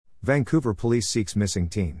Vancouver police seeks missing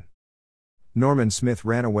teen. Norman Smith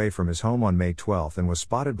ran away from his home on May 12 and was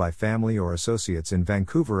spotted by family or associates in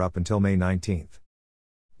Vancouver up until May 19.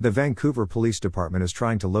 The Vancouver Police Department is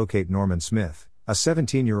trying to locate Norman Smith, a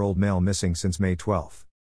 17-year-old male missing since May 12.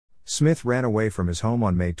 Smith ran away from his home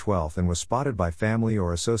on May 12 and was spotted by family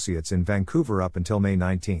or associates in Vancouver up until May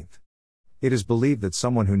 19. It is believed that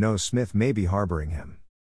someone who knows Smith may be harboring him.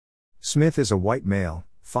 Smith is a white male,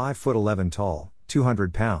 5'11" tall,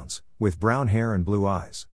 200 pounds, with brown hair and blue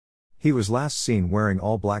eyes. He was last seen wearing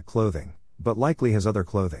all black clothing, but likely has other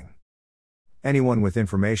clothing. Anyone with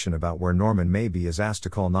information about where Norman may be is asked to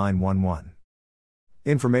call 911.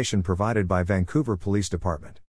 Information provided by Vancouver Police Department.